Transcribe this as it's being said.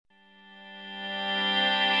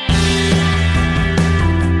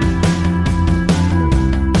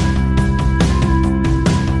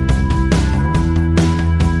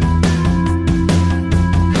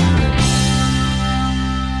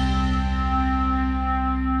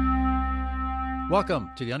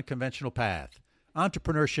Welcome to The Unconventional Path,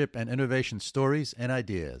 entrepreneurship and innovation stories and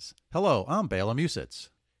ideas. Hello, I'm Bela Musitz.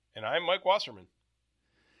 And I'm Mike Wasserman.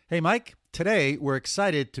 Hey, Mike. Today, we're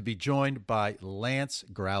excited to be joined by Lance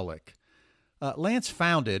Graulich. Lance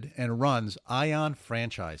founded and runs Ion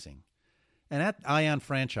Franchising. And at Ion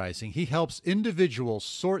Franchising, he helps individuals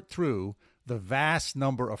sort through the vast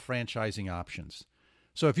number of franchising options.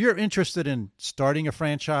 So if you're interested in starting a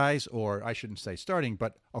franchise, or I shouldn't say starting,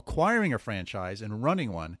 but acquiring a franchise and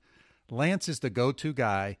running one, Lance is the go-to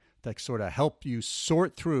guy to sort of help you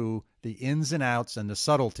sort through the ins and outs and the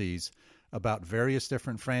subtleties about various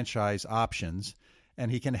different franchise options.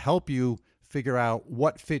 And he can help you figure out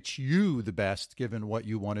what fits you the best given what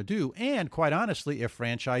you want to do. And quite honestly, if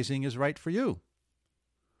franchising is right for you.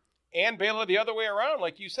 And Bela, the other way around,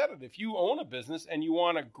 like you said it, if you own a business and you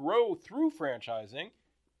want to grow through franchising,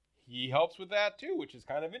 he helps with that too, which is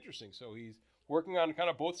kind of interesting. So he's working on kind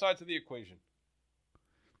of both sides of the equation.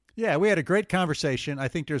 Yeah, we had a great conversation. I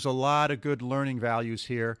think there's a lot of good learning values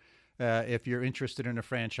here if you're interested in a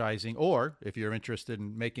franchising, or if you're interested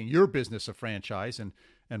in making your business a franchise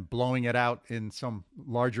and blowing it out in some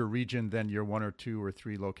larger region than your one or two or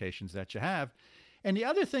three locations that you have. And the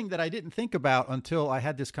other thing that I didn't think about until I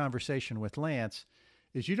had this conversation with Lance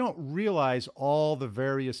is you don't realize all the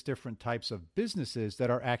various different types of businesses that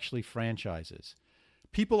are actually franchises.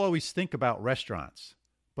 People always think about restaurants,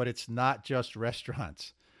 but it's not just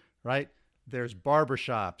restaurants, right? There's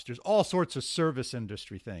barbershops. There's all sorts of service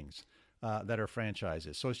industry things that are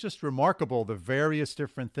franchises. So it's just remarkable the various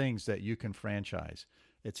different things that you can franchise.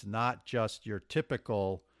 It's not just your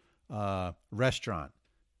typical restaurant.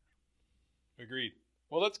 Agreed.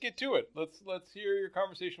 Well, let's get to it. Let's hear your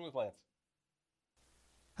conversation with Lance.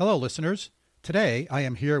 Hello, listeners. Today, I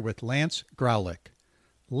am here with Lance Graulich.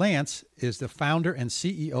 Lance is the founder and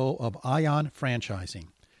CEO of Ion Franchising,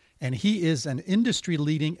 and he is an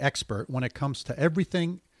industry-leading expert when it comes to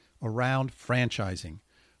everything around franchising,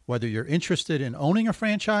 whether you're interested in owning a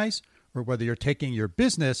franchise or whether you're taking your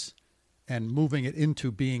business and moving it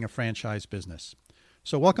into being a franchise business.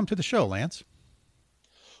 So welcome to the show, Lance.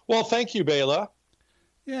 Well, thank you, Bela.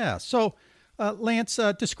 Yeah. So, Lance,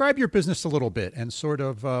 describe your business a little bit and sort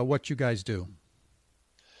of what you guys do.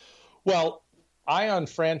 Well, Ion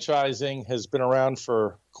Franchising has been around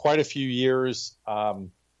for quite a few years.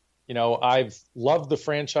 I've loved the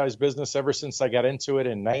franchise business ever since I got into it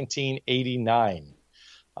in 1989.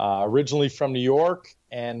 Originally from New York,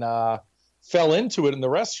 and fell into it in the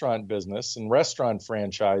restaurant business and restaurant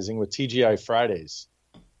franchising with TGI Fridays.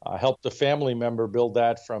 Helped a family member build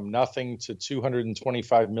that from nothing to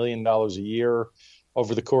 $225 million a year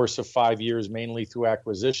over the course of 5 years, mainly through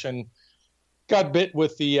acquisition. Got bit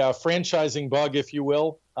with the franchising bug, if you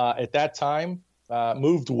will, at that time.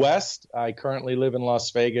 Moved west. I currently live in Las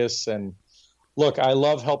Vegas. And look, I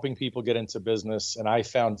love helping people get into business. And I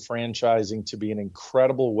found franchising to be an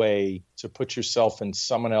incredible way to put yourself in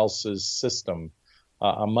someone else's system,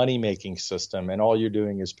 a money-making system. And all you're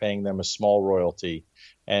doing is paying them a small royalty.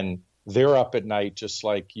 And they're up at night just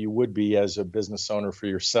like you would be as a business owner for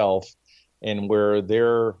yourself, and where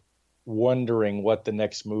they're wondering what the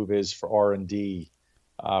next move is for R&D,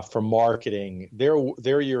 for marketing.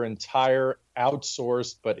 They're your entire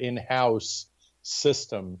outsourced but in-house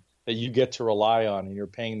system that you get to rely on, and you're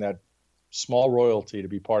paying that small royalty to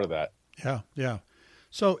be part of that. Yeah.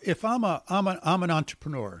 So if I'm an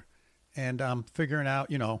entrepreneur and I'm figuring out,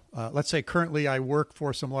 let's say currently I work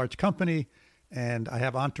for some large company and I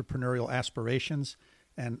have entrepreneurial aspirations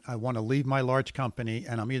and I want to leave my large company,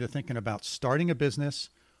 and I'm either thinking about starting a business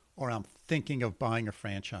or I'm thinking of buying a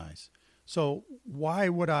franchise. So why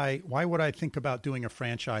would I think about doing a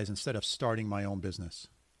franchise instead of starting my own business?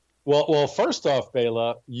 Well, first off,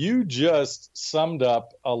 Bela, you just summed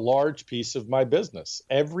up a large piece of my business.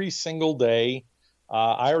 Every single day,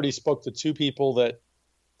 I already spoke to two people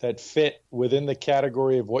that fit within the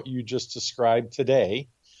category of what you just described today.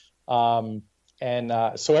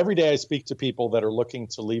 So every day I speak to people that are looking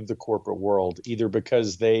to leave the corporate world, either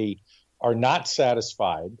because they are not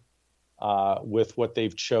satisfied with what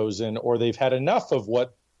they've chosen, or they've had enough of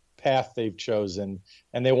what path they've chosen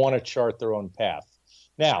and they want to chart their own path.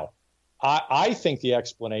 Now, I think the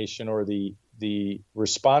explanation or the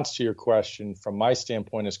response to your question from my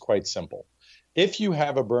standpoint is quite simple. If you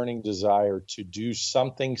have a burning desire to do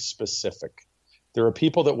something specific, there are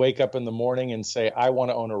people that wake up in the morning and say, I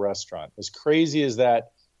want to own a restaurant. As crazy as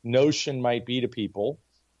that notion might be to people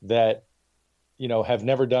that, have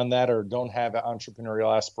never done that or don't have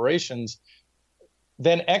entrepreneurial aspirations,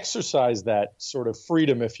 then exercise that sort of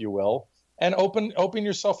freedom, if you will, and open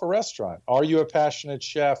yourself a restaurant. Are you a passionate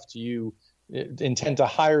chef? Do you intend to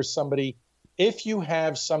hire somebody? if you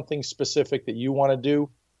have something specific that you want to do,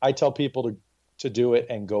 I tell people to do it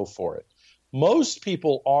and go for it. Most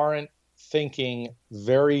people aren't thinking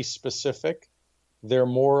very specific. They're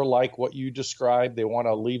more like what you described. They want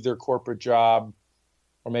to leave their corporate job,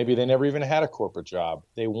 or maybe they never even had a corporate job.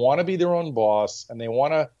 They want to be their own boss, and they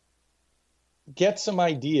want to get some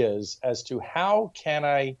ideas as to how can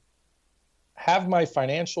I have my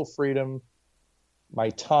financial freedom,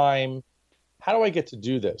 my time. How do I get to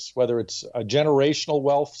do this? Whether it's a generational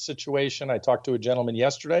wealth situation. I talked to a gentleman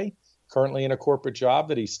yesterday, currently in a corporate job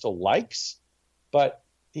that he still likes, but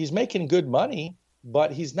he's making good money,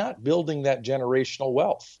 but he's not building that generational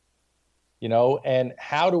wealth, and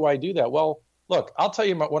how do I do that? Well, look, I'll tell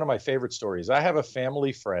you one of my favorite stories. I have a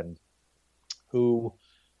family friend who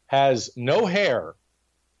has no hair,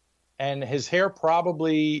 and his hair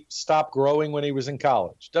probably stopped growing when he was in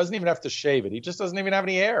college. Doesn't even have to shave it. He just doesn't even have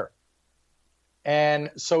any hair. And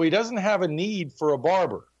so he doesn't have a need for a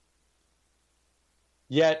barber.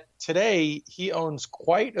 Yet today he owns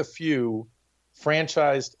quite a few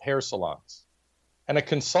franchised hair salons. And a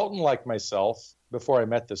consultant like myself, before I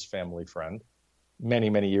met this family friend many,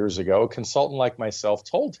 many years ago, a consultant like myself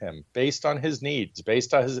told him, based on his needs,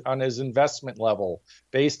 based on his investment level,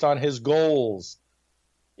 based on his goals,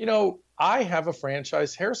 I have a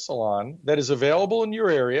franchise hair salon that is available in your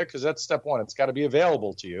area, because that's step one. It's got to be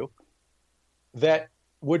available to you, that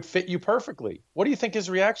would fit you perfectly. What do you think his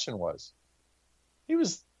reaction was? He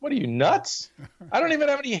was, what are you, nuts? I don't even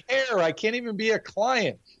have any hair. I can't even be a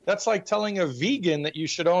client. That's like telling a vegan that you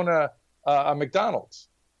should own a McDonald's,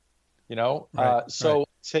 Right, so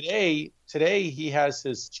right. Today he has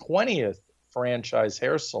his 20th franchise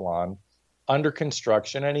hair salon under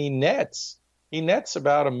construction, and he nets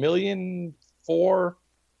about $1.4 million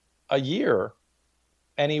a year,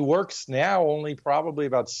 and he works now only probably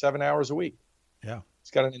about 7 hours a week. Yeah.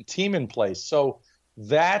 He's got an team in place. So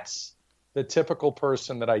that's the typical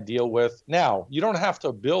person that I deal with. Now, you don't have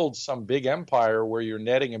to build some big empire where you're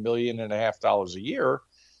netting $1.5 million a year.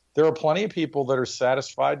 There are plenty of people that are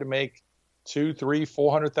satisfied to make $200,000,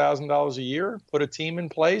 $300,000, $400,000 a year, put a team in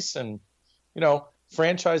place. And,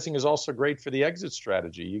 franchising is also great for the exit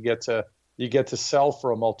strategy. You get to sell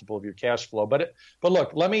for a multiple of your cash flow. But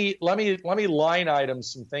look, let me line item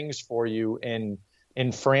some things for you in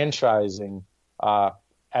franchising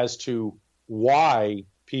as to why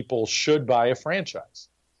people should buy a franchise.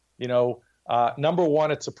 Number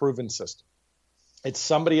one, it's a proven system. It's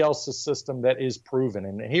somebody else's system that is proven.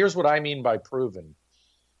 And here's what I mean by proven.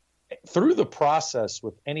 Through the process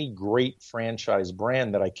with any great franchise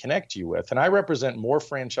brand that I connect you with, and I represent more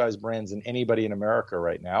franchise brands than anybody in America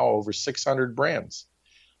right now, over 600 brands.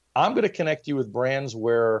 I'm going to connect you with brands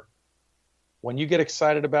where when you get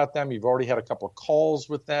excited about them, you've already had a couple of calls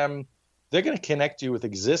with them, they're going to connect you with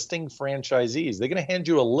existing franchisees. They're going to hand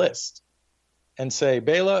you a list and say,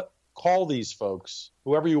 Bela, call these folks,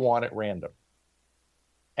 whoever you want at random.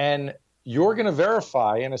 And you're going to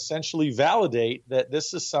verify and essentially validate that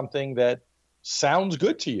this is something that sounds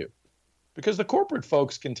good to you, because the corporate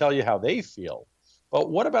folks can tell you how they feel. But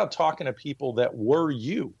what about talking to people that were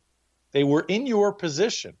you? They were in your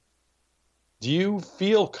position. Do you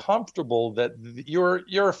feel comfortable that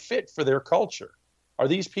you're a fit for their culture? Are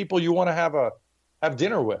these people you want to have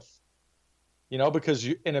dinner with? Because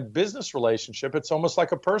in a business relationship, it's almost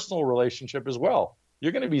like a personal relationship as well.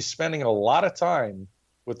 You're going to be spending a lot of time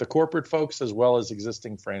with the corporate folks as well as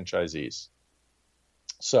existing franchisees.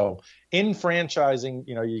 So in franchising,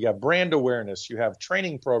 you got brand awareness, you have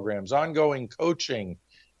training programs, ongoing coaching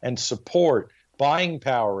and support, buying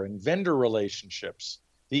power and vendor relationships.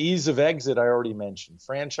 The ease of exit I already mentioned.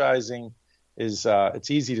 Franchising is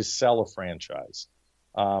it's easy to sell a franchise.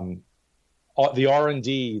 The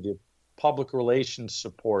R&D, the public relations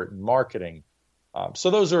support and marketing.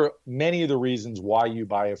 So those are many of the reasons why you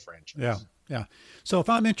buy a franchise. Yeah. So if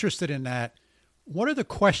I'm interested in that, what are the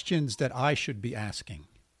questions that I should be asking?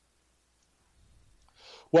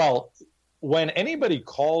 Well, when anybody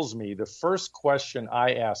calls me, the first question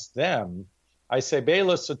I ask them, I say,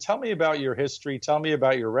 Bela, so tell me about your history. Tell me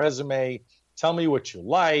about your resume. Tell me what you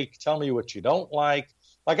like. Tell me what you don't like.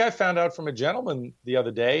 Like I found out from a gentleman the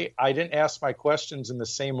other day, I didn't ask my questions in the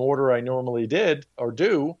same order I normally did or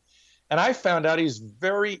do. And I found out he's a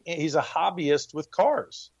hobbyist with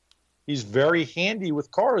cars. He's very handy with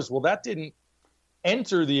cars. Well, that didn't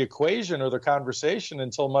enter the equation or the conversation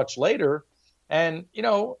until much later. And,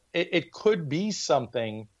 it could be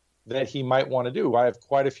something that he might want to do. I have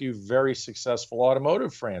quite a few very successful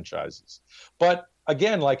automotive franchises. But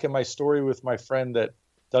again, like in my story with my friend that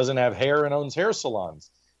doesn't have hair and owns hair salons,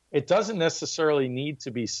 it doesn't necessarily need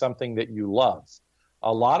to be something that you love.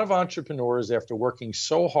 A lot of entrepreneurs, after working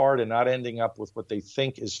so hard and not ending up with what they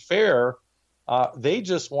think is fair, they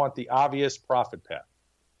just want the obvious profit path.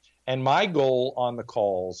 And my goal on the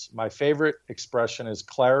calls, my favorite expression is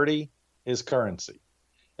clarity is currency.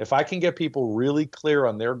 If I can get people really clear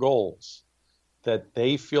on their goals, that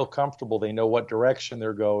they feel comfortable, they know what direction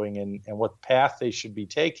they're going and what path they should be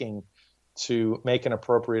taking to make an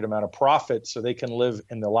appropriate amount of profit so they can live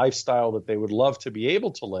in the lifestyle that they would love to be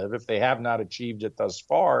able to live if they have not achieved it thus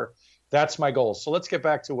far, that's my goal. So let's get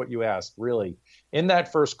back to what you asked, really. In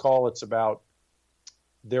that first call, it's about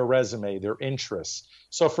their resume, their interests.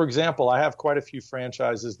 So, for example, I have quite a few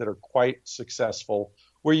franchises that are quite successful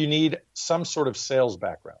where you need some sort of sales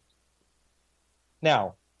background.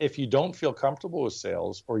 Now, if you don't feel comfortable with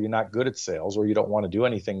sales, or you're not good at sales, or you don't want to do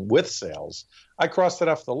anything with sales, I cross that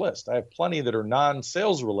off the list. I have plenty that are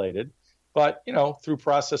non-sales related, but through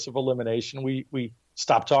process of elimination, we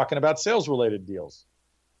stop talking about sales related deals.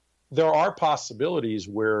 There are possibilities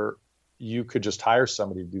where you could just hire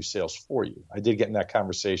somebody to do sales for you. I did get in that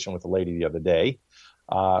conversation with a lady the other day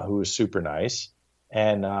who was super nice,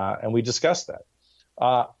 and we discussed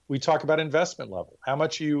that. We talk about investment level. How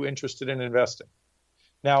much are you interested in investing?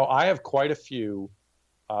 Now, I have quite a few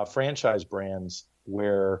franchise brands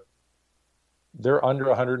where they're under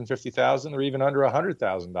 $150,000 or even under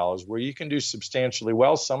 $100,000, where you can do substantially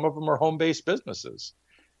well. Some of them are home-based businesses,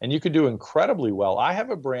 and you could do incredibly well. I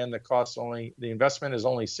have a brand that the investment is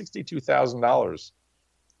only $62,000.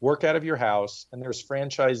 Work out of your house, and there's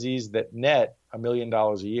franchisees that net $1 million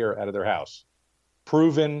a year out of their house.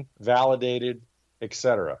 Proven, validated,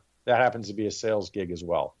 etc. That happens to be a sales gig as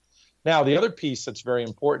well. Now, the other piece that's very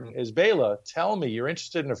important is, Bela, tell me, you're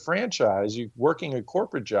interested in a franchise, you're working a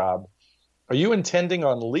corporate job. Are you intending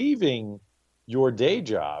on leaving your day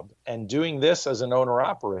job and doing this as an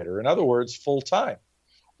owner-operator? In other words, full-time.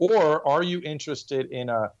 Or are you interested in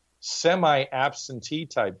a semi-absentee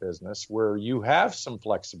type business where you have some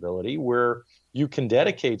flexibility, where you can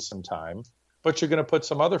dedicate some time, but you're going to put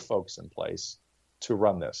some other folks in place to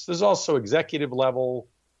run this? There's also executive level,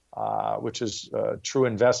 which is a true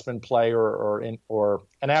investment play, or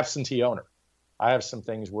an absentee owner. I have some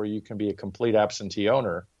things where you can be a complete absentee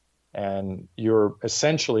owner and you're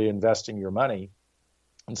essentially investing your money.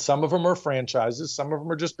 And some of them are franchises, some of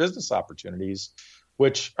them are just business opportunities,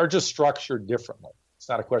 which are just structured differently. It's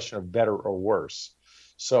not a question of better or worse.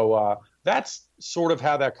 So that's sort of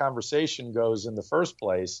how that conversation goes in the first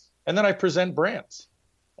place. And then I present brands.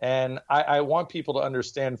 And I want people to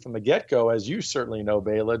understand from the get-go, as you certainly know,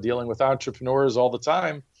 Bela, dealing with entrepreneurs all the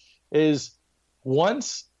time, is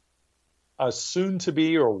once a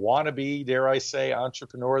soon-to-be or wannabe, dare I say,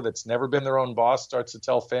 entrepreneur that's never been their own boss starts to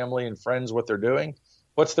tell family and friends what they're doing,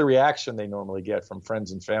 what's the reaction they normally get from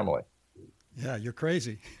friends and family? Yeah, you're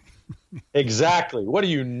crazy. Exactly. What are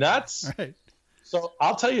you, nuts? Right. So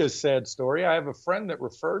I'll tell you a sad story. I have a friend that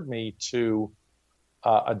referred me to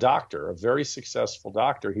a doctor, a very successful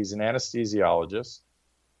doctor. He's an anesthesiologist.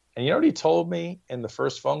 And you know what he told me in the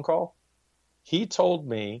first phone call? He told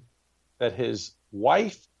me that his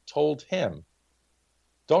wife told him,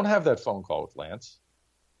 don't have that phone call with Lance.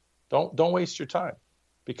 Don't waste your time,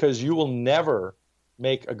 because you will never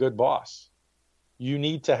make a good boss. You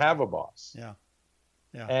need to have a boss. Yeah.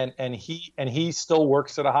 Yeah. And he still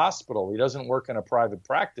works at a hospital. He doesn't work in a private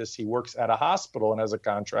practice. He works at a hospital and has a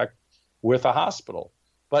contract with a hospital.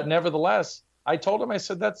 But nevertheless, I told him, I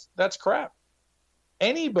said, that's crap.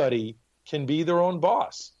 Anybody can be their own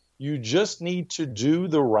boss. You just need to do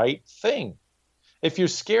the right thing. If you're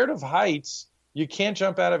scared of heights, you can't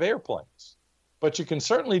jump out of airplanes, but you can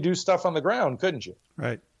certainly do stuff on the ground, couldn't you?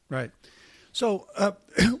 Right. So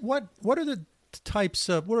what are the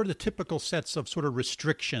typical sets of sort of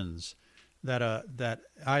restrictions that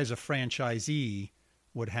I as a franchisee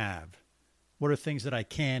would have? What are things that I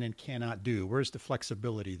can and cannot do? Where's the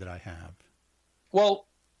flexibility that I have? Well,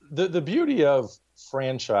 the beauty of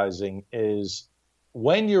franchising is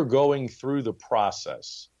when you're going through the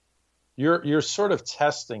process, you're sort of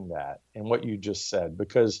testing that in what you just said,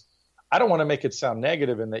 because I don't want to make it sound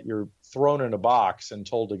negative in that you're thrown in a box and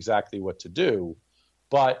told exactly what to do.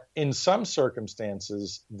 But in some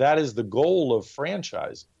circumstances, that is the goal of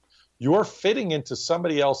franchising. You're fitting into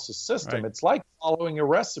somebody else's system. Right. It's like following a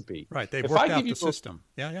recipe. Right. They've worked out the system.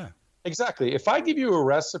 Yeah. Exactly. If I give you a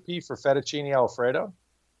recipe for fettuccine Alfredo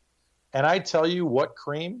and I tell you what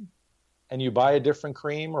cream and you buy a different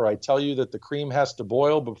cream, or I tell you that the cream has to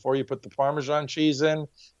boil before you put the Parmesan cheese in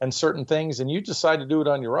and certain things, and you decide to do it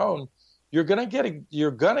on your own, you're going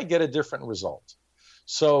to get a different result.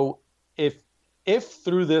 So if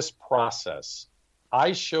through this process,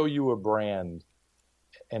 I show you a brand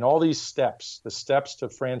and all these steps, the steps to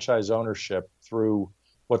franchise ownership through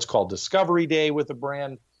what's called Discovery Day with the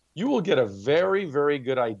brand, you will get a very, very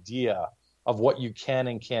good idea of what you can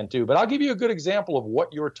and can't do. But I'll give you a good example of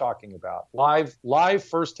what you're talking about. Live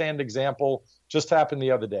firsthand example just happened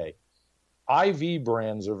the other day. IV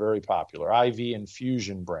brands are very popular, IV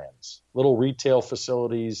infusion brands, little retail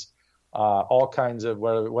facilities, all kinds of,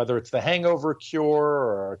 whether it's the hangover cure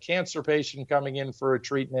or a cancer patient coming in for a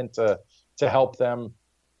treatment to help them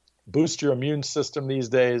boost your immune system these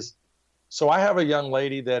days. So I have a young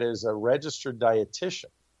lady that is a registered dietitian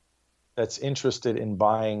that's interested in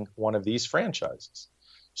buying one of these franchises.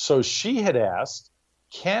 So she had asked,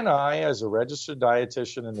 can I, as a registered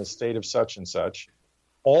dietitian in the state of such and such,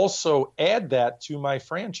 also add that to my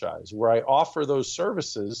franchise where I offer those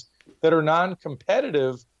services that are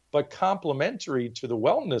non-competitive but complementary to the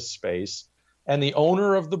wellness space? And the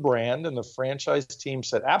owner of the brand and the franchise team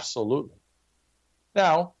said, absolutely.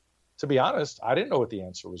 Now, to be honest, I didn't know what the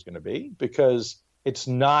answer was going to be because it's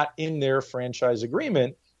not in their franchise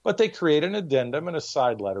agreement, but they create an addendum and a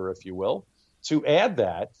side letter, if you will, to add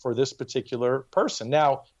that for this particular person.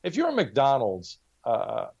 Now, if you're a McDonald's,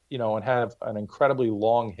 and have an incredibly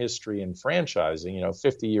long history in franchising,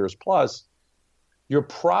 50 years plus, you're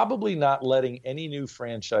probably not letting any new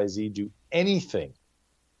franchisee do anything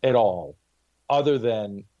at all other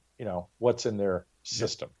than, what's in their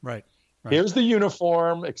system. Right. Here's the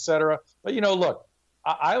uniform, et cetera. But, look,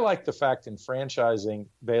 I like the fact in franchising,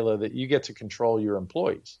 Bela, that you get to control your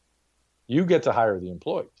employees. You get to hire the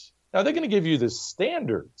employees. Now, they're going to give you the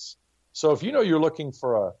standards. So if you're looking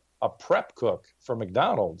for a prep cook for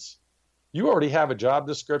McDonald's, you already have a job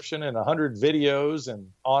description and 100 videos and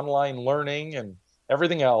online learning and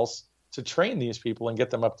everything else to train these people and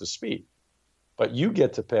get them up to speed. But you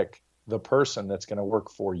get to pick the person that's going to work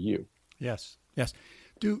for you. Yes.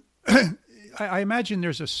 I imagine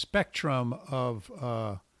there's a spectrum of,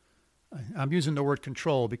 I'm using the word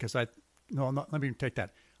control because let me take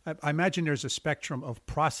that. I imagine there's a spectrum of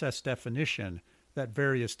process definition that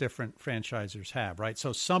various different franchisors have, right?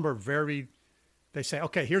 So some are they say,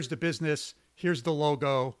 okay, here's the business, here's the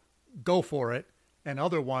logo, go for it. And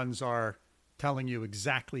other ones are telling you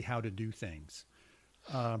exactly how to do things.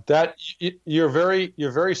 You're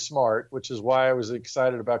very smart, which is why I was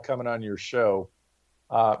excited about coming on your show,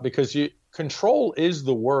 because control is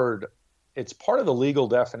the word. It's part of the legal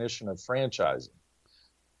definition of franchising.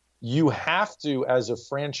 You have to, as a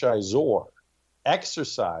franchisor,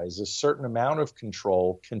 exercise a certain amount of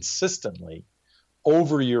control consistently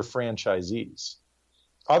over your franchisees.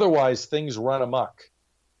 Otherwise, things run amok.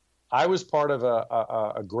 I was part of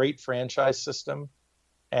a great franchise system,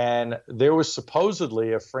 and there was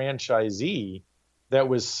supposedly a franchisee that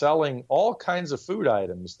was selling all kinds of food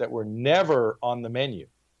items that were never on the menu.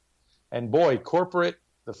 And boy, the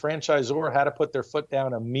franchisor had to put their foot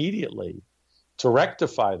down immediately to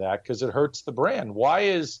rectify that because it hurts the brand. Why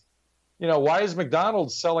is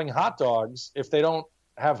McDonald's selling hot dogs if they don't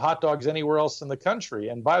have hot dogs anywhere else in the country?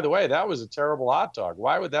 And by the way, that was a terrible hot dog.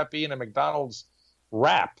 Why would that be in a McDonald's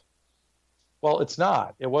wrap? Well, it's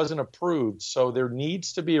not. It wasn't approved. So there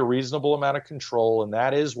needs to be a reasonable amount of control, and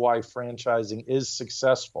that is why franchising is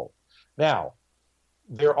successful. Now,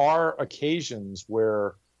 there are occasions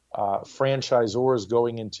where franchisors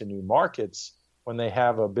going into new markets, when they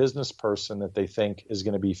have a business person that they think is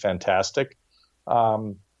going to be fantastic,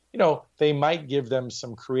 they might give them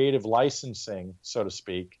some creative licensing, so to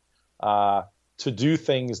speak, to do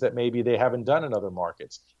things that maybe they haven't done in other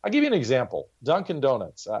markets. I'll give you an example. Dunkin'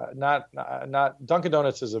 Donuts. Dunkin'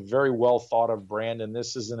 Donuts is a very well thought of brand, and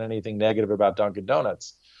this isn't anything negative about Dunkin'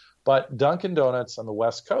 Donuts. But Dunkin' Donuts on the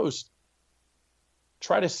West Coast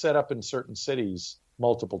tried to set up in certain cities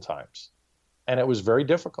multiple times, and it was very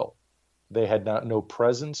difficult. They had no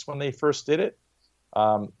presence when they first did it.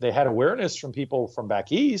 They had awareness from people from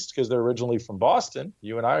back east because they're originally from Boston.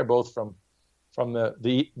 You and I are both from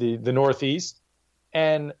the Northeast,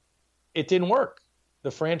 and it didn't work. The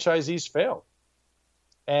franchisees failed.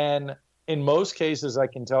 And in most cases, I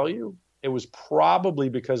can tell you, it was probably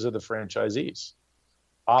because of the franchisees.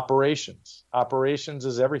 Operations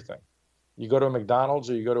is everything. You go to a McDonald's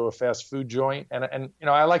or you go to a fast food joint, and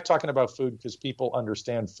I like talking about food because people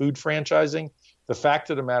understand food franchising. The fact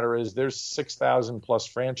of the matter is there's 6,000 plus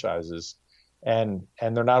franchises, and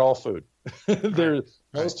they're not all food.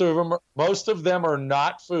 Most of them are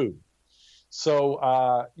not food.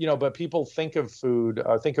 So, but people think of food,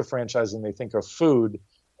 think of franchising, they think of food,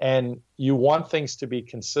 and you want things to be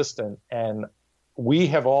consistent. And we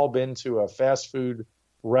have all been to a fast food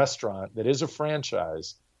restaurant that is a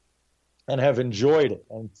franchise and have enjoyed it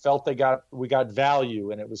and felt we got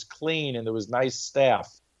value and it was clean and there was nice staff.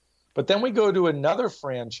 But then we go to another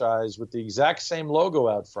franchise with the exact same logo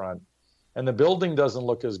out front, and the building doesn't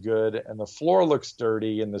look as good, and the floor looks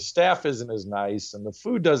dirty, and the staff isn't as nice, and the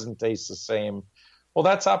food doesn't taste the same. Well,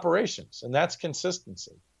 that's operations, and that's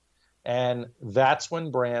consistency. And that's when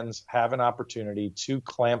brands have an opportunity to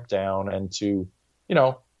clamp down and to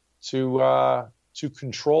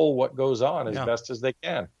control what goes on as best as they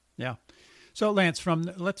can. Yeah. So, Lance,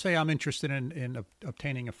 let's say I'm interested in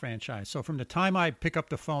obtaining a franchise. So from the time I pick up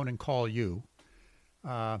the phone and call you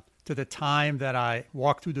to the time that I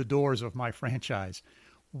walk through the doors of my franchise,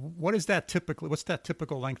 what's that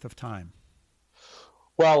typical length of time?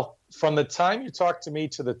 Well, from the time you talk to me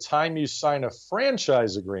to the time you sign a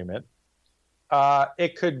franchise agreement,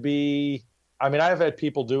 it could be, I've had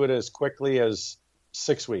people do it as quickly as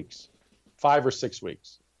 6 weeks, 5 or 6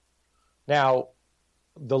 weeks. Now,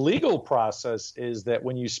 the legal process is that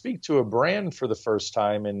when you speak to a brand for the first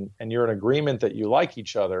time and you're in agreement that you like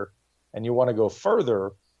each other and you want to go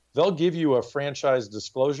further, they'll give you a franchise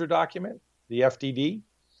disclosure document, the FDD,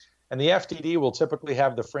 and the FDD will typically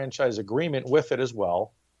have the franchise agreement with it as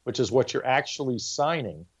well, which is what you're actually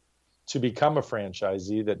signing to become a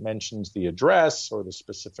franchisee, that mentions the address or the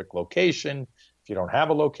specific location. If you don't have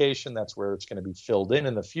a location, that's where it's going to be filled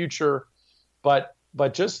in the future. But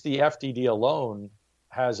just the FDD alone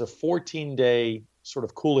has a 14-day sort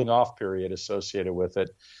of cooling off period associated with it.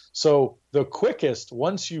 So the quickest,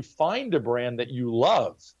 once you find a brand that you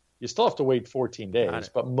love, you still have to wait 14 days.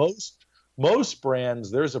 But most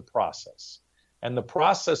brands, there's a process. And the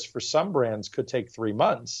process for some brands could take 3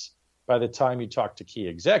 months by the time you talk to key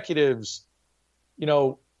executives.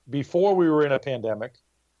 Before we were in a pandemic,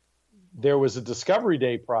 there was a discovery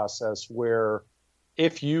day process where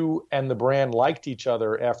if you and the brand liked each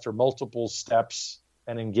other after multiple steps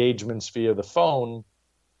and engagements via the phone,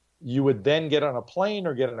 you would then get on a plane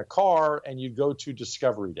or get in a car and you'd go to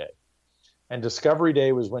Discovery Day. And Discovery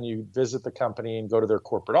Day was when you visit the company and go to their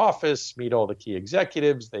corporate office, meet all the key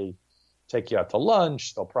executives. They take you out to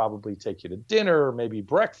lunch. They'll probably take you to dinner, maybe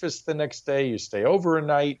breakfast the next day. You stay over a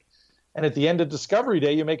night. And at the end of Discovery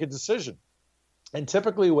Day, you make a decision. And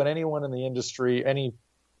typically when anyone in the industry, any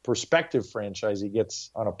prospective franchisee gets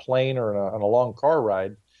on a plane or on a long car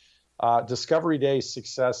ride, Discovery Day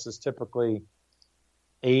success is typically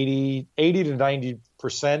 80 to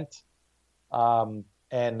 90%.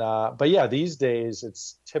 But yeah, these days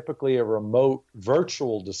it's typically a remote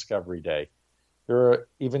virtual Discovery Day. There are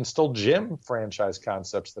even still gym franchise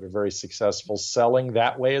concepts that are very successful selling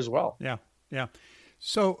that way as well. Yeah. Yeah.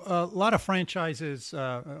 So a lot of franchises,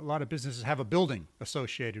 a lot of businesses have a building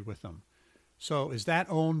associated with them. So is that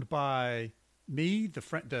owned by me, the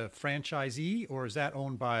franchisee, or is that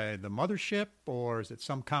owned by the mothership, or is it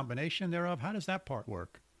some combination thereof? How does that part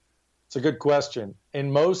work? It's a good question.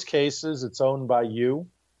 In most cases, it's owned by you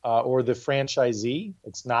or the franchisee.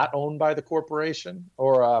 It's not owned by the corporation.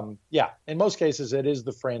 In most cases, it is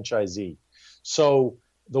the franchisee. So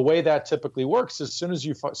the way that typically works, as soon as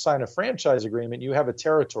you sign a franchise agreement, you have a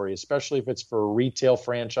territory, especially if it's for a retail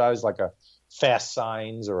franchise like a Fast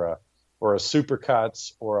Signs or a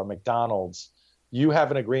Supercuts or a McDonald's. You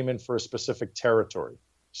have an agreement for a specific territory.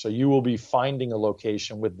 So you will be finding a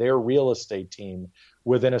location with their real estate team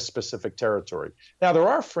within a specific territory. Now, there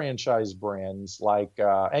are franchise brands like,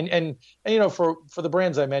 for the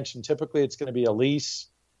brands I mentioned, typically it's going to be a lease,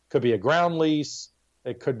 could be a ground lease.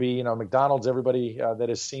 It could be, McDonald's. Everybody that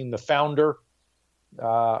has seen The Founder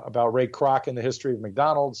about Ray Kroc and the history of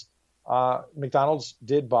McDonald's. McDonald's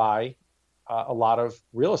did buy a lot of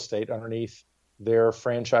real estate underneath their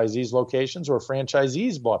franchisees' locations, or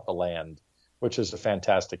franchisees bought the land, which is a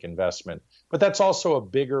fantastic investment. But that's also a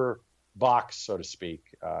bigger box, so to speak,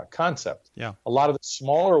 concept. Yeah. A lot of the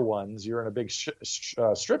smaller ones, you're in a big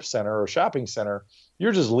strip center or shopping center,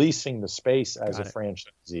 you're just leasing the space as a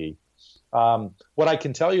franchisee. What I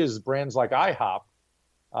can tell you is brands like IHOP,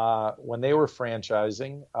 when they were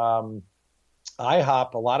franchising,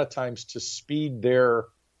 IHOP, a lot of times to speed their,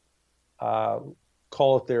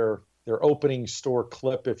 call it their opening store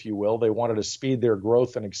clip, if you will, they wanted to speed their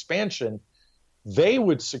growth and expansion. They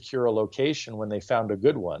would secure a location when they found a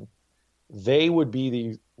good one. They would be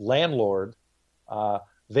the landlord.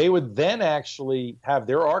 They would then actually have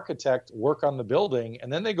their architect work on the building,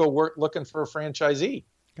 and then they go work looking for a franchisee.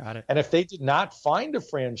 Got it. And if they did not find a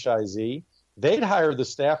franchisee, they'd hire the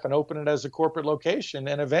staff and open it as a corporate location,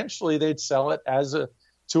 and eventually they'd sell it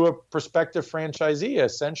to a prospective franchisee,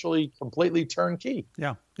 essentially completely turnkey.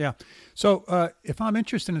 Yeah, yeah. So if I'm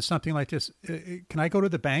interested in something like this, can I go to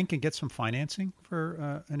the bank and get some financing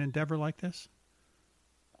for an endeavor like this?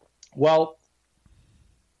 Well,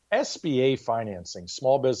 SBA financing,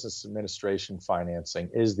 Small Business Administration financing,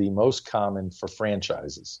 is the most common for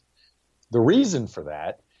franchises. The reason for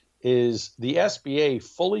that is the SBA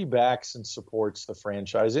fully backs and supports the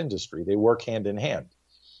franchise industry. They work hand in hand.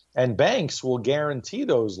 And banks will guarantee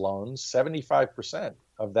those loans. 75%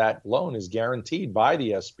 of that loan is guaranteed by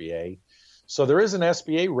the SBA. So there is an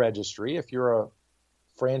SBA registry. If you're a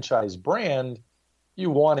franchise brand, you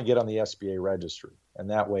want to get on the SBA registry. And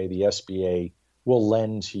that way the SBA will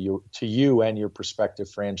lend to you and your prospective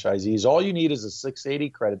franchisees. All you need is a 680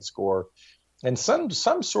 credit score and some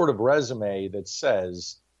sort of resume that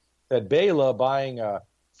says that Bela buying a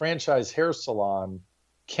franchise hair salon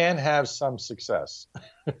can have some success,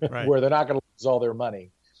 right, where they're not going to lose all their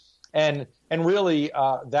money. And really,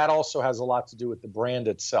 that also has a lot to do with the brand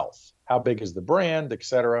itself. How big is the brand, et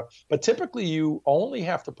cetera. But typically, you only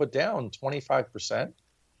have to put down 25%.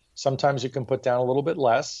 Sometimes you can put down a little bit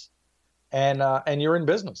less, and you're in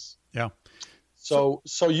business. Yeah. So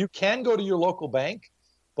you can go to your local bank,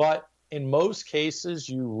 but in most cases,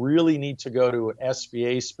 you really need to go to an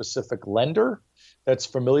SBA-specific lender that's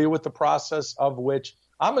familiar with the process, of which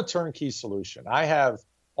I'm a turnkey solution. I have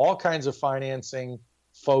all kinds of financing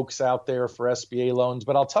folks out there for SBA loans.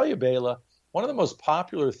 But I'll tell you, Bela, one of the most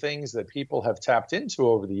popular things that people have tapped into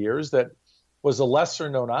over the years that was a lesser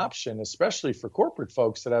known option, especially for corporate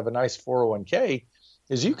folks that have a nice 401k,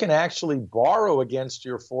 is you can actually borrow against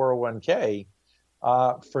your 401k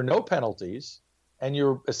for no penalties, and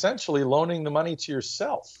you're essentially loaning the money to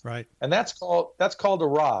yourself. Right. And that's called a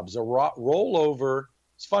ROBS, a rollover.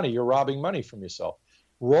 It's funny, you're robbing money from yourself.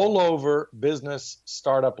 Rollover business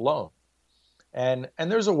startup loan. And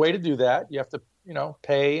there's a way to do that. You have to,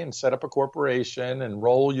 pay and set up a corporation and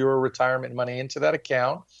roll your retirement money into that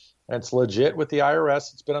account. And it's legit with the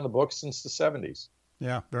IRS. It's been on the books since the 70s.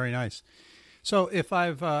 Yeah, very nice. So if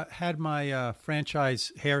I've had my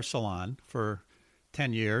franchise hair salon for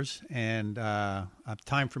 10 years and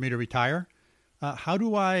time for me to retire, how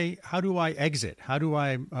do I exit? How do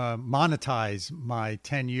I monetize my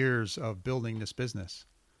 10 years of building this business?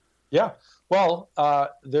 Yeah. Well,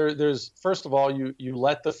 there's first of all, you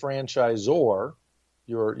let the franchisor,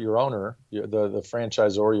 your owner, the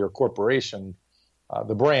franchisor, your corporation,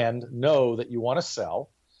 the brand, know that you want to sell.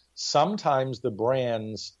 Sometimes the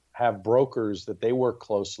brands have brokers that they work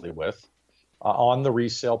closely with on the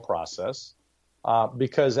resale process,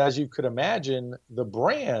 because as you could imagine, the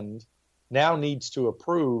brand now needs to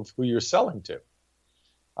approve who you're selling to.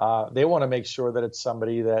 They want to make sure that it's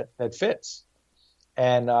somebody that fits.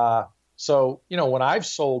 And so, when I've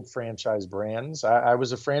sold franchise brands, I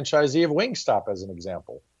was a franchisee of Wingstop, as an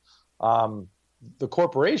example. The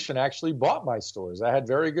corporation actually bought my stores. I had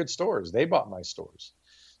very good stores. They bought my stores.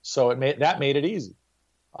 So that made it easy.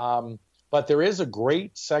 But there is a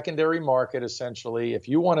great secondary market, essentially. If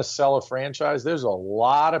you want to sell a franchise, there's a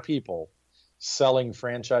lot of people selling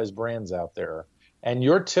franchise brands out there. And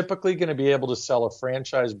you're typically going to be able to sell a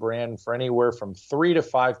franchise brand for anywhere from 3 to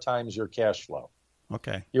 5 times your cash flow.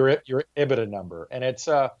 Okay. Your EBITDA number. And it's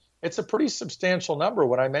a pretty substantial number.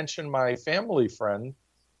 When I mentioned my family friend,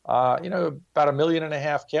 about $1.5 million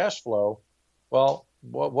cash flow. Well,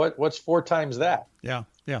 what's 4 times that? Yeah.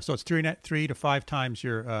 Yeah. So it's 3 to 5 times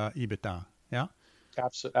your EBITDA. Yeah.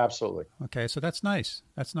 Absolutely. Okay. So that's nice.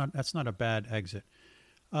 That's not a bad exit.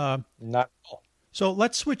 Not at all. So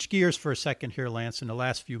let's switch gears for a second here, Lance, in the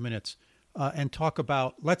last few minutes, and talk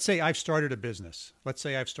about, let's say I've started a business. Let's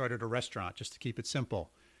say I've started a restaurant, just to keep it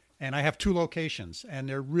simple. And I have 2 locations and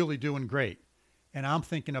they're really doing great. And I'm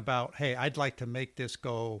thinking about, hey, I'd like to make this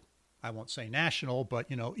go, I won't say national, but,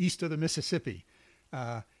 east of the Mississippi,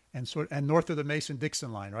 and north of the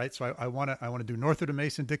Mason-Dixon line, right? So I want to do north of the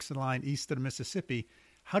Mason-Dixon line, east of the Mississippi.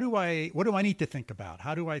 What do I need to think about?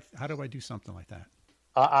 How do I do something like that?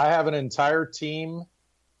 I have an entire team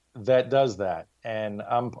that does that, and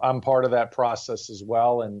I'm part of that process as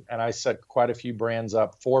well. And I set quite a few brands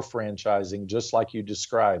up for franchising, just like you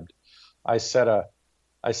described. I set up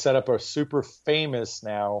a super famous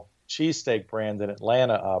now cheesesteak brand in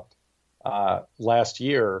Atlanta up last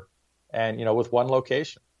year, and with 1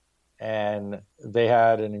 location. And they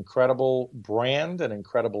had an incredible brand, an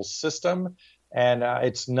incredible system. And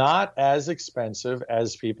it's not as expensive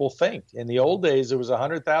as people think. In the old days, it was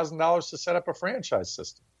 $100,000 to set up a franchise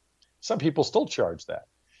system. Some people still charge that.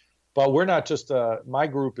 But we're not just my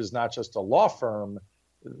group is not just a law firm.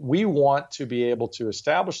 We want to be able to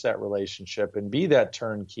establish that relationship and be that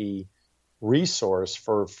turnkey resource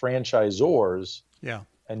for franchisors. Yeah.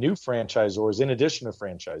 And new franchisors in addition to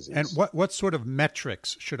franchisees. And what sort of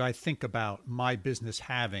metrics should I think about my business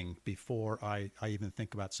having before I even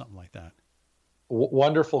think about something like that?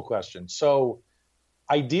 Wonderful question. So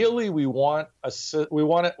ideally, we want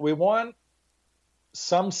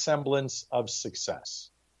some semblance of success.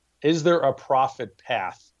 Is there a profit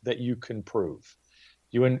path that you can prove?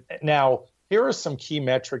 Now, here are some key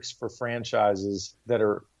metrics for franchises that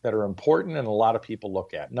are important and a lot of people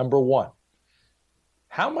look at. Number one,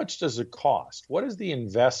 how much does it cost? What is the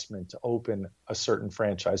investment to open a certain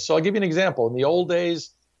franchise? So I'll give you an example. In the old days,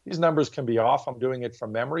 these numbers can be off. I'm doing it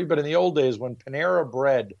from memory, but in the old days, when Panera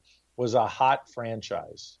Bread was a hot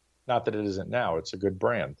franchise, not that it isn't now, it's a good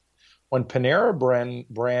brand. When Panera Bread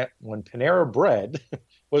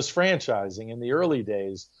was franchising in the early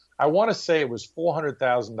days, I want to say it was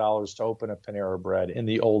 $400,000 to open a Panera Bread in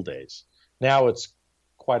the old days. Now it's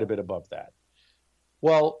quite a bit above that.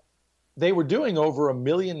 Well, they were doing over $1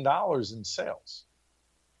 million in sales.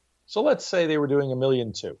 So let's say they were doing $1.2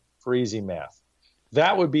 million for easy math.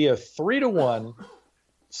 That would be a 3-to-1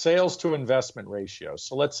 sales to investment ratio.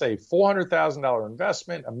 So let's say $400,000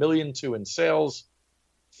 investment, $1.2 million in sales,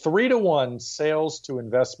 3-to-1 sales to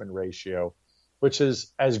investment ratio, which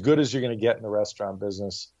is as good as you're going to get in the restaurant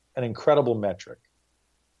business, an incredible metric.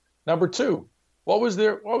 Number two, what was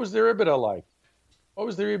their EBITDA like? What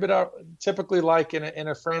was their EBITDA typically like in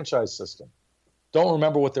a franchise system? Don't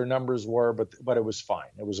remember what their numbers were, but it was fine.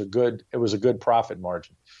 It was a good profit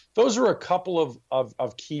margin. Those are a couple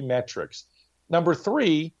of key metrics. Number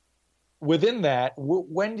three, within that,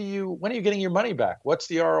 when are you getting your money back? What's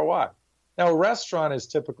the ROI? Now, a restaurant is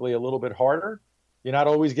typically a little bit harder. You're not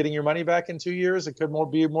always getting your money back in 2 years. It could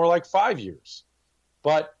be more like 5 years,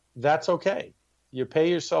 but that's okay. You pay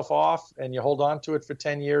yourself off and you hold on to it for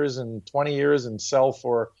 10 years and 20 years and sell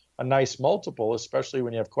for a nice multiple, especially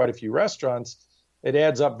when you have quite a few restaurants. It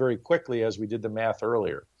adds up very quickly, as we did the math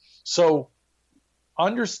earlier. So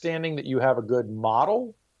understanding that you have a good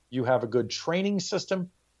model, you have a good training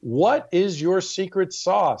system. What is your secret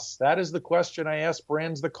sauce? That is the question I ask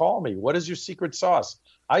brands that call me. What is your secret sauce?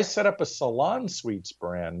 I set up a salon suites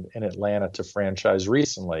brand in Atlanta to franchise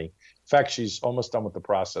recently. In fact, she's almost done with the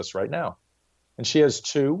process right now. And she has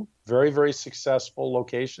 2 very, very successful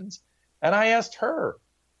locations. And I asked her,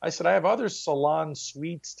 I said, I have other salon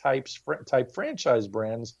suites type franchise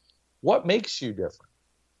brands. What makes you different?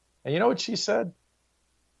 And you know what she said?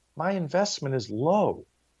 My investment is low.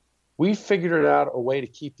 We figured out a way to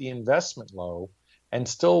keep the investment low and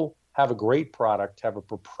still have a great product, have a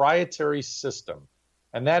proprietary system.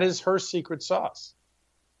 And that is her secret sauce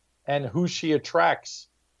and who she attracts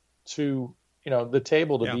to, the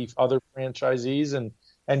table to be other franchisees and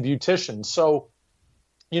beauticians. So,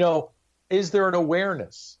 is there an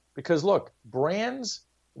awareness? Because look, brands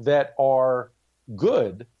that are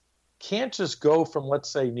good can't just go from, let's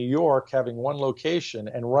say, New York having 1 location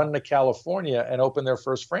and run to California and open their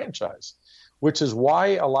first franchise, which is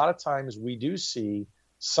why a lot of times we do see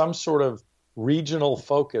some sort of regional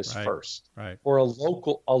focus first, or a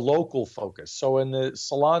local focus. So in the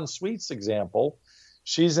Salon Suites example,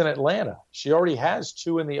 she's in Atlanta. She already has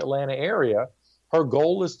 2 in the Atlanta area. Her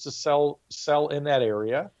goal is to sell in that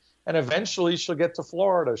area, and eventually she'll get to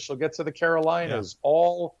Florida. She'll get to the Carolinas.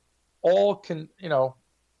 All can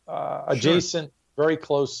adjacent, very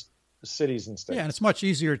close cities and states. Yeah, and it's much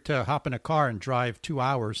easier to hop in a car and drive 2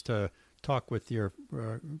 hours to talk with your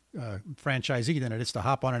franchisee than it is to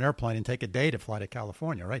hop on an airplane and take a day to fly to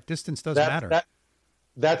California, right? Distance doesn't matter.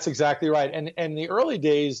 That's exactly right. And the early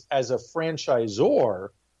days as a franchisor,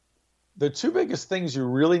 the 2 biggest things you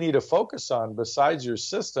really need to focus on besides your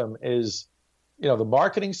system is, the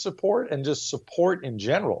marketing support and just support in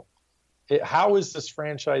general. How is this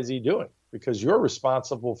franchisee doing? Because you're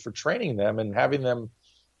responsible for training them and having them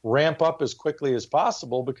ramp up as quickly as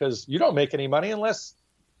possible, because you don't make any money unless,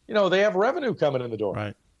 they have revenue coming in the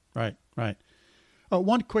door. Right. Oh,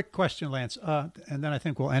 one quick question, Lance, and then I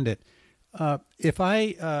think we'll end it. If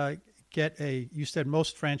I you said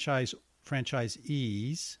most franchisees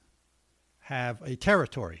have a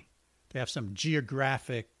territory. They have some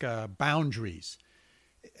geographic boundaries.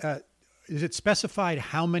 Is it specified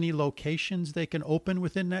how many locations they can open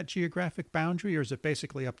within that geographic boundary, or is it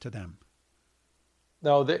basically up to them?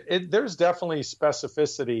 No, there's definitely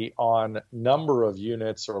specificity on number of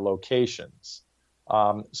units or locations.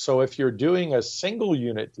 So if you're doing a single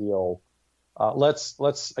unit deal,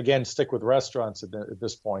 let's again stick with restaurants at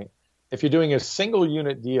this point. If you're doing a single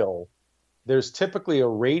unit deal, there's typically a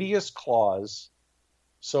radius clause.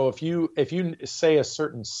 So if you say a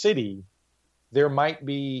certain city, there might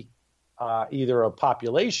be either a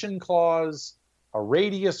population clause, a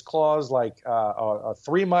radius clause, like a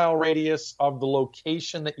 3-mile radius of the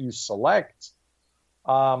location that you select.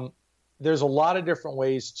 There's a lot of different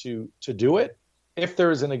ways to do it. if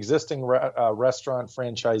there's an existing restaurant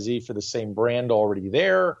franchisee for the same brand already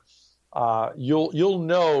there, you'll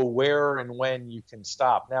know where and when you can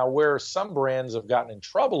stop. Now, where some brands have gotten in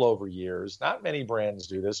trouble over years, not many brands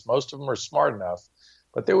do this. Most of them are smart enough.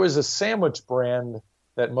 But there was a sandwich brand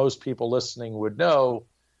that most people listening would know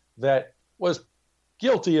that was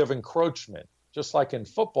guilty of encroachment. Just like in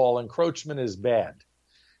football, encroachment is bad.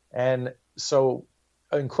 And so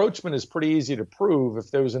encroachment is pretty easy to prove.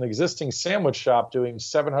 If there was an existing sandwich shop doing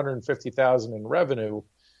 $750,000 in revenue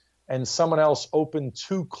and someone else opened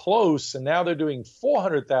too close and now they're doing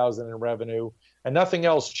 $400,000 in revenue and nothing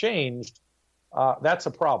else changed, that's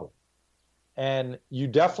a problem. And you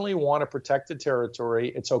definitely want to protect the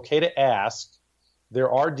territory. It's okay to ask.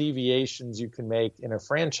 There are deviations you can make in a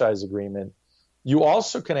franchise agreement. You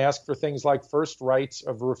also can ask for things like first rights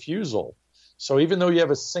of refusal. So even though you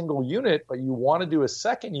have a single unit, but you want to do a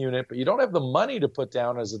second unit, but you don't have the money to put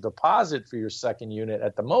down as a deposit for your second unit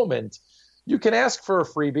at the moment, you can ask for a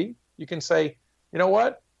freebie. You can say, you know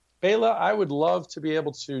what, Bela, I would love to be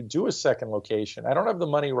able to do a second location. I don't have the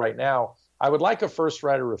money right now. I would like a first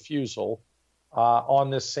right of refusal on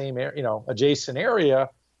this same adjacent area.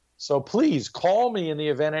 So please call me in the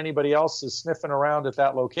event anybody else is sniffing around at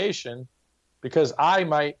that location, because I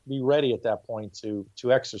might be ready at that point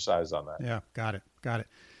to exercise on that. Yeah, got it.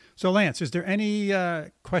 So Lance, is there any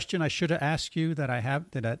question I should have asked you that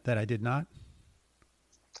I did not?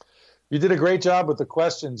 You did a great job with the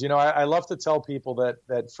questions. I love to tell people that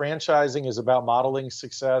franchising is about modeling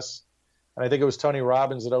success. And I think it was Tony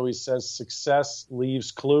Robbins that always says success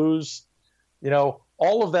leaves clues.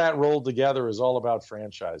 All of that rolled together is all about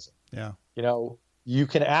franchising. Yeah. You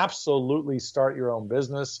can absolutely start your own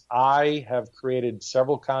business. I have created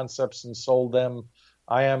several concepts and sold them.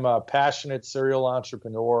 I am a passionate serial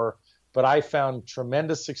entrepreneur, but I found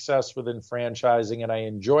tremendous success within franchising, and I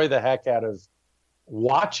enjoy the heck out of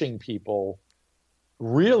watching people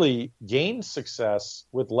really gain success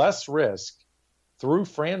with less risk through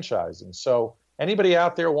franchising. So anybody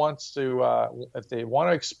out there wants to, if they want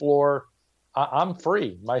to explore, I'm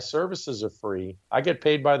free. My services are free. I get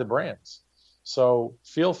paid by the brands. So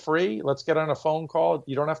feel free. Let's get on a phone call.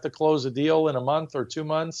 You don't have to close a deal in a month or 2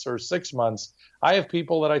 months or 6 months. I have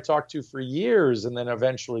people that I talk to for years and then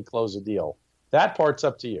eventually close a deal. That part's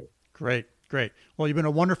up to you. Great. Well, you've been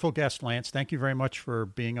a wonderful guest, Lance. Thank you very much for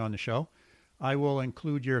being on the show. I will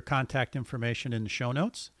include your contact information in the show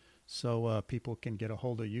notes so people can get a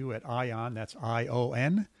hold of you at ION, that's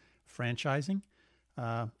ION, franchising.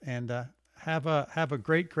 And have a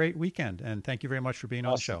great weekend. And thank you very much for being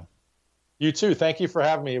on the show. You too. Thank you for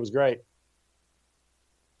having me. It was great.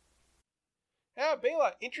 Yeah,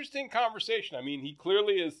 Bela, interesting conversation. I mean, he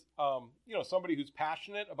clearly is, somebody who's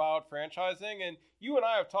passionate about franchising. And you and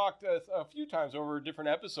I have talked a few times over different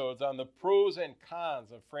episodes on the pros and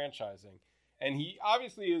cons of franchising. And he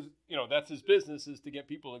obviously is, that's his business, is to get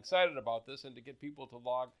people excited about this and to get people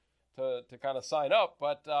to kind of sign up.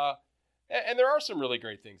 But, and there are some really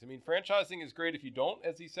great things. I mean, franchising is great if you don't,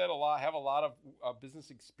 as he said, have a lot of business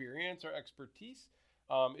experience or expertise.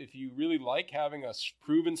 If you really like having a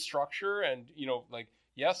proven structure and,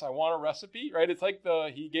 yes, I want a recipe, right? It's like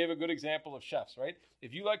he gave a good example of chefs, right?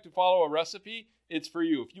 If you like to follow a recipe, it's for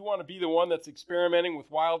you. If you want to be the one that's experimenting with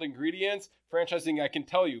wild ingredients, franchising, I can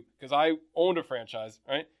tell you, because I owned a franchise,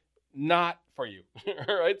 right? Not for you,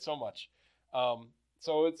 right? So much.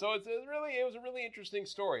 So it was a really interesting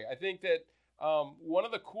story. I think that one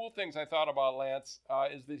of the cool things I thought about Lance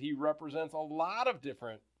is that he represents a lot of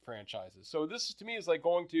different franchises. So this to me is like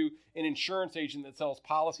going to an insurance agent that sells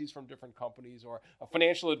policies from different companies, or a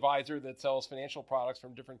financial advisor that sells financial products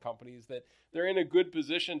from different companies, that they're in a good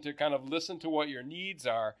position to kind of listen to what your needs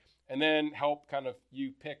are and then help kind of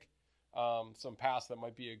you pick some paths that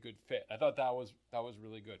might be a good fit. I thought that was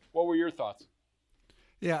really good. What were your thoughts?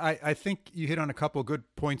 Yeah, I think you hit on a couple of good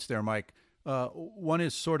points there, Mike. One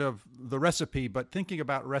is sort of the recipe, but thinking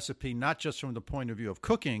about recipe not just from the point of view of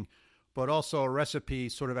cooking, but also a recipe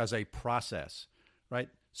sort of as a process, right?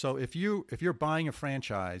 So if you're buying a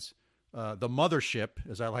franchise, the mothership,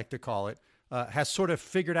 as I like to call it, has sort of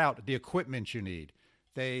figured out the equipment you need.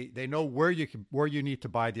 They know where you need to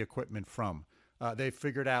buy the equipment from. They've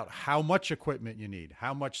figured out how much equipment you need,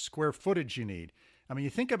 how much square footage you need. I mean,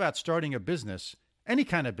 you think about starting a business. Any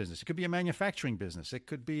kind of business. It could be a manufacturing business. It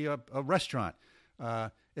could be a restaurant.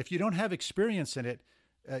 If you don't have experience in it,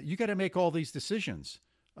 you got to make all these decisions.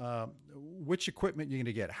 Which equipment you're going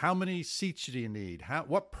to get? How many seats do you need?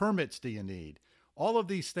 What permits do you need? All of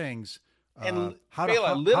these things. And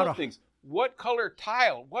little things. what color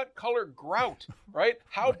tile, what color grout, right?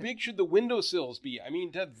 How big should the windowsills be? I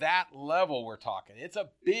mean, to that level we're talking. It's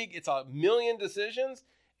a million decisions.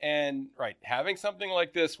 And having something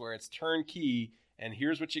like this where it's turnkey and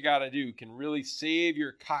here's what you got to do can really save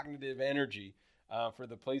your cognitive energy for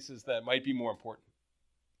the places that might be more important.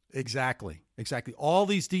 Exactly. All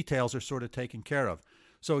these details are sort of taken care of.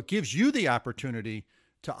 So it gives you the opportunity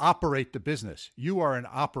to operate the business. You are an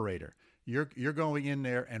operator. You're going in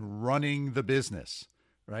there and running the business,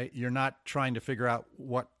 right? You're not trying to figure out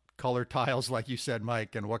what color tiles, like you said,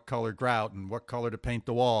 Mike, and what color grout and what color to paint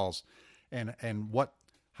the walls and what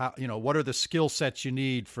are the skill sets you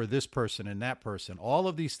need for this person and that person. All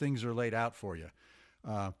of these things are laid out for you.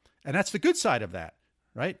 And that's the good side of that,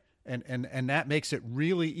 right? And that makes it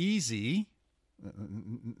really easy.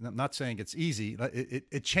 I'm not saying it's easy.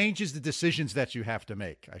 It changes the decisions that you have to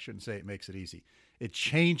make. I shouldn't say it makes it easy. It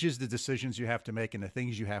changes the decisions you have to make and the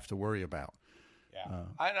things you have to worry about. Yeah.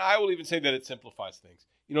 I will even say that it simplifies things.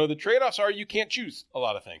 The trade-offs are you can't choose a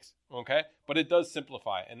lot of things, okay? But it does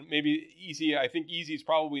simplify. And maybe easy, I think easy is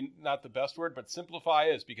probably not the best word, but simplify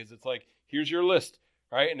is, because it's like, here's your list,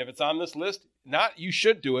 right? And if it's on this list, not you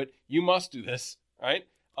should do it, you must do this, right?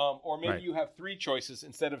 Or maybe you have 3 choices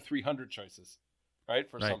instead of 300 choices, right?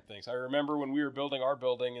 For some things. I remember when we were building our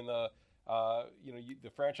building and the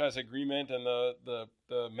franchise agreement and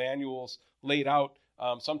the manuals laid out,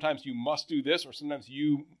 sometimes you must do this, or sometimes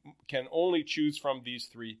you can only choose from these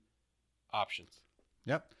 3 options.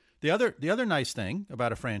 Yep. The other nice thing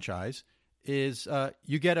about a franchise is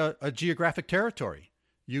you get a geographic territory.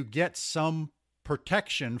 You get some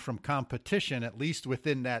protection from competition, at least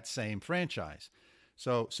within that same franchise.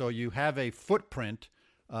 So you have a footprint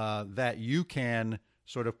that you can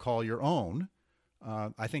sort of call your own.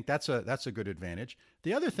 I think that's a good advantage.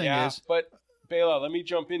 The other thing is, but Bela, let me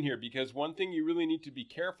jump in here, because one thing you really need to be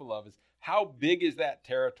careful of is how big is that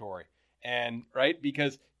territory, and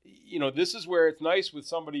because this is where it's nice with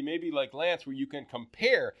somebody maybe like Lance, where you can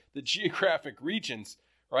compare the geographic regions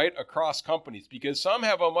across companies, because some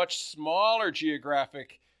have a much smaller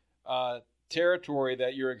geographic territory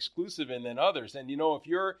that you're exclusive in than others. And if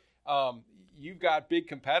you're you've got big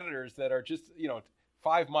competitors that are just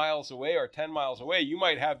 5 miles away or 10 miles away, you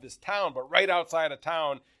might have this town, but right outside of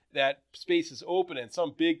town that space is open and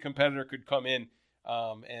some big competitor could come in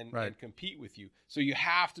and compete with you. So you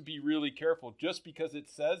have to be really careful. Just because it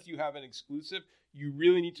says you have an exclusive, you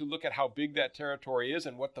really need to look at how big that territory is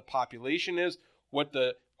and what the population is, what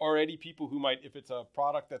the already people who might, if it's a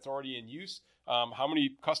product that's already in use, how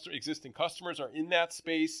many existing customers are in that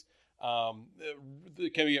space.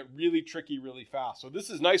 It can get really tricky really fast. So this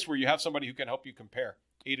is nice where you have somebody who can help you compare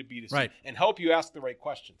A to B to C and help you ask the right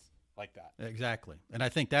questions like that. Exactly. And I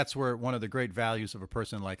think that's where one of the great values of a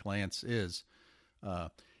person like Lance is. I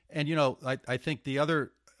think the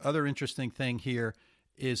other interesting thing here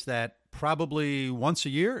is that probably once a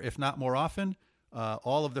year, if not more often,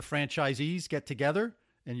 all of the franchisees get together,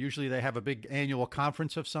 and usually they have a big annual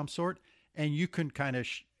conference of some sort, and you can kind of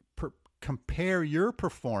compare your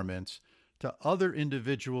performance to other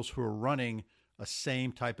individuals who are running a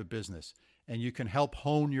same type of business, and you can help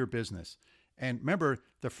hone your business. And remember,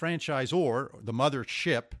 the franchisor, the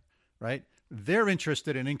mothership, right? They're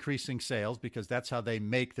interested in increasing sales because that's how they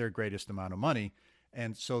make their greatest amount of money.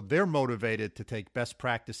 And so they're motivated to take best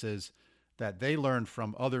practices that they learn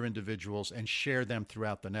from other individuals and share them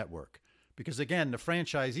throughout the network. Because again, the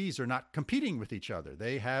franchisees are not competing with each other.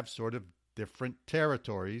 They have sort of different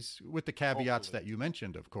territories, with the caveats that you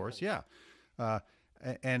mentioned, of course. Yeah.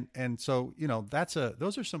 And so,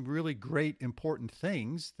 those are some really great, important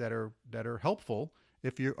things that are helpful.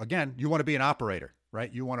 If you want to be an operator,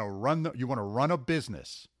 right? You want to run a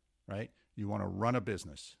business, right? You want to run a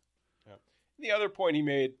business. Yeah. The other point he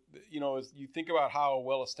made, is you think about how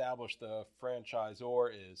well established the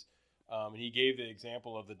franchisor is. And he gave the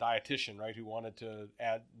example of the dietitian, right, who wanted to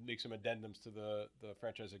make some addendums to the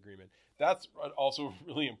franchise agreement. That's also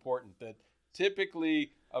really important, that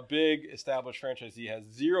typically a big established franchisee has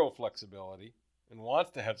zero flexibility and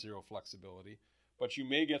wants to have zero flexibility, but you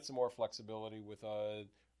may get some more flexibility with a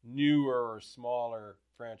newer or smaller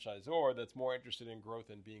franchisor that's more interested in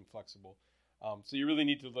growth and being flexible. So you really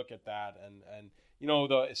need to look at that. And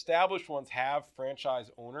the established ones have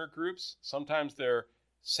franchise owner groups. Sometimes they're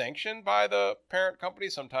sanctioned by the parent company.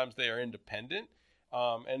 Sometimes they are independent.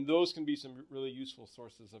 And those can be some really useful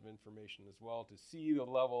sources of information as well, to see the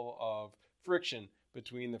level of friction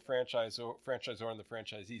between the franchisor and the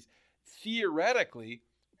franchisees. Theoretically,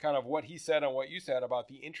 kind of what he said and what you said about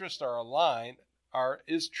the interests are aligned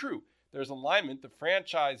is true. There's alignment. The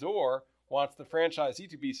franchisor wants the franchisee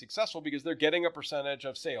to be successful because they're getting a percentage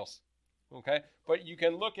of sales, Okay. But you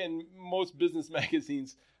can look in most business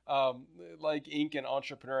magazines, like Inc. and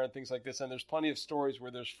Entrepreneur and things like this, and there's plenty of stories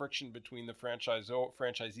where there's friction between the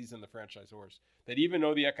franchisees and the franchisors. That even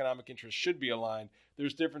though the economic interests should be aligned,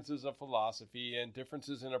 there's differences of philosophy and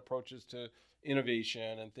differences in approaches to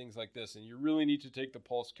innovation and things like this. And you really need to take the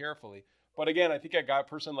pulse carefully. But again, I think a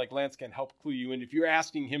person like Lance can help clue you in. If you're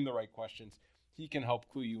asking him the right questions, he can help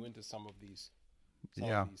clue you into some of these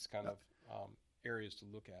kind of areas to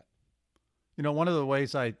look at. You know, one of the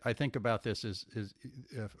ways I think about this is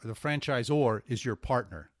the franchisor is your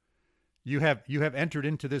partner. You have entered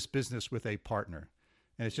into this business with a partner,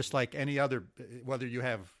 and it's just like any other. Whether you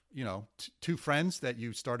have two friends that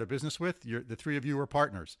you start a business with, the three of you are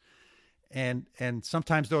partners, and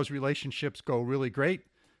sometimes those relationships go really great,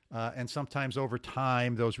 and sometimes over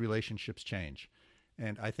time those relationships change.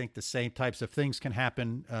 And I think the same types of things can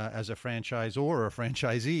happen as a franchisor or a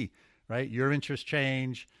franchisee, right? Your interests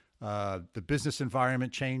change. The business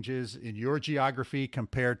environment changes in your geography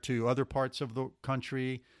compared to other parts of the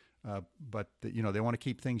country, but they want to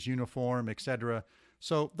keep things uniform, et cetera.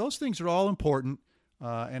 So those things are all important,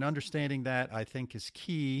 and understanding that I think is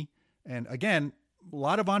key. And again, a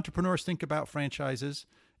lot of entrepreneurs think about franchises.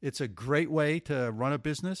 It's a great way to run a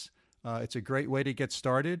business. It's a great way to get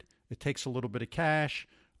started. It takes a little bit of cash.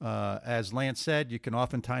 As Lance said, you can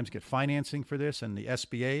oftentimes get financing for this, and the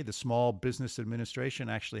SBA, the Small Business Administration,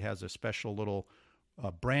 actually has a special little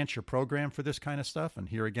branch or program for this kind of stuff. And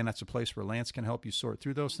here again, that's a place where Lance can help you sort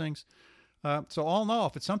through those things. So all in all,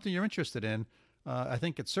 if it's something you're interested in, I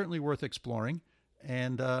think it's certainly worth exploring.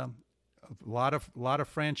 And a lot of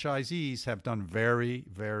franchisees have done very,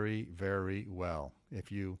 very, very well.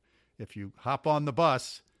 If you hop on the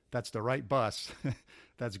bus, that's the right bus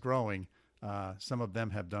that's growing. Some of them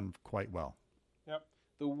have done quite well. Yep.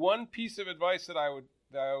 The one piece of advice that I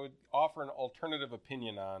would offer an alternative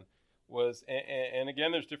opinion on was, and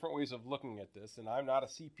again, there's different ways of looking at this, and I'm not a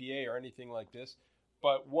CPA or anything like this,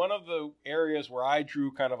 but one of the areas where I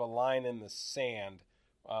drew kind of a line in the sand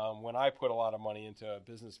when I put a lot of money into a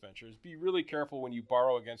business venture is be really careful when you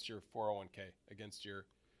borrow against your 401k, against your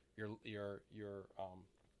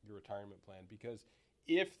retirement plan, because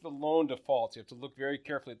if the loan defaults, you have to look very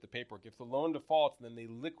carefully at the paperwork. If the loan defaults and then they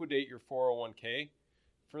liquidate your 401k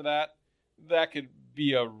for that could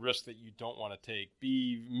be a risk that you don't want to take.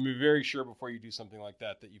 Be very sure before you do something like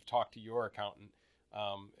that you've talked to your accountant,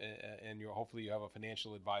 and hopefully you have a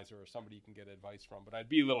financial advisor or somebody you can get advice from. But I'd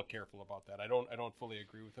be a little careful about that. I don't fully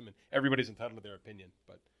agree with them, and everybody's entitled to their opinion.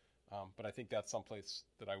 But I think that's someplace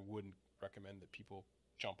that I wouldn't recommend that people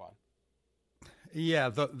jump on. Yeah,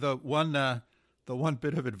 the one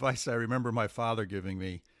bit of advice I remember my father giving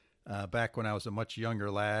me back when I was a much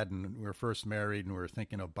younger lad and we were first married and we were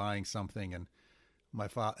thinking of buying something, and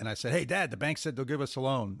I said, "Hey, Dad, the bank said they'll give us a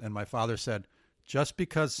loan." And my father said, "Just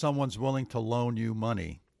because someone's willing to loan you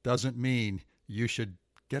money doesn't mean you should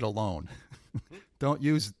get a loan. Don't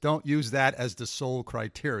use that as the sole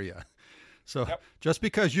criteria." So Just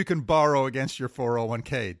because you can borrow against your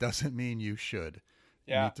 401k doesn't mean you should.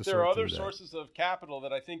 Yeah, there are other sources of capital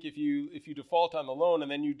that I think if you default on the loan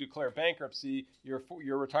and then you declare bankruptcy, your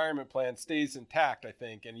retirement plan stays intact, I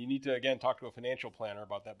think, and you need to again talk to a financial planner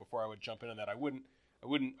about that before I would jump in on that. I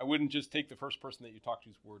wouldn't just take the first person that you talk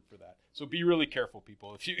to's word for that. So be really careful,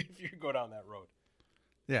 people, if you go down that road.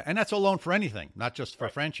 Yeah, and that's a loan for anything, not just for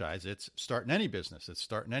franchise. It's starting any business. It's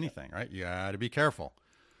starting anything, right? You got to be careful.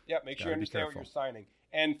 Yeah, make sure you understand what you're signing.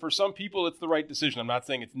 And for some people, it's the right decision. I'm not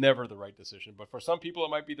saying it's never the right decision, but for some people, it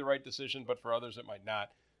might be the right decision, but for others, it might not.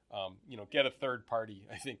 Get a third party,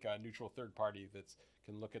 I think a neutral third party that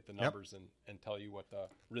can look at the numbers and tell you what the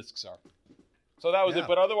risks are. So that was it.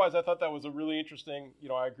 But otherwise, I thought that was a really interesting,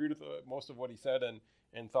 I agreed with most of what he said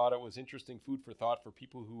and thought it was interesting food for thought for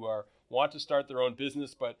people who want to start their own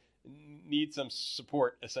business, but need some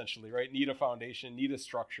support, essentially, right? Need a foundation, need a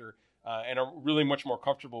structure. And are really much more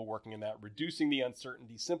comfortable working in that, reducing the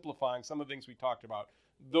uncertainty, simplifying some of the things we talked about.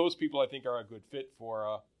 Those people, I think, are a good fit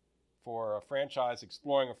for a franchise,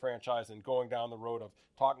 exploring a franchise, and going down the road of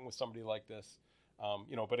talking with somebody like this.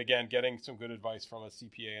 But again, getting some good advice from a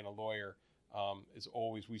CPA and a lawyer is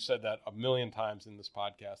always, we've said that a million times in this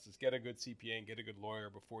podcast, is get a good CPA and get a good lawyer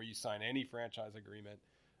before you sign any franchise agreement,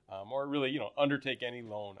 or really, undertake any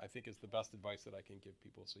loan, I think is the best advice that I can give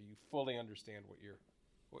people, so you fully understand what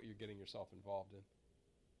you're getting yourself involved in.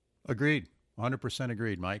 Agreed. 100%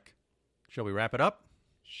 agreed, Mike. Shall we wrap it up?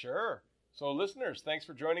 Sure. So listeners, thanks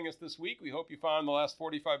for joining us this week. We hope you found the last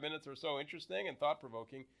 45 minutes or so interesting and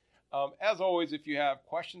thought-provoking. As always, if you have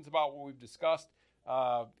questions about what we've discussed,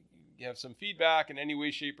 you have some feedback in any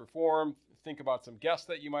way, shape, or form, think about some guests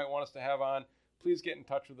that you might want us to have on, please get in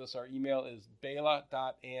touch with us. Our email is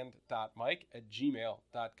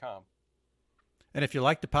bela.and.mike@gmail.com. And if you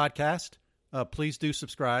like the podcast, please do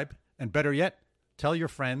subscribe. And better yet, tell your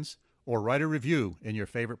friends or write a review in your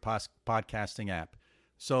favorite podcasting app.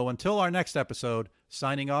 So until our next episode,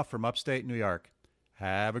 signing off from upstate New York.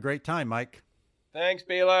 Have a great time, Mike. Thanks,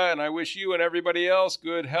 Bela, and I wish you and everybody else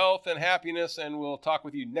good health and happiness, and we'll talk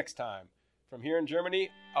with you next time. From here in Germany,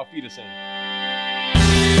 auf Wiedersehen.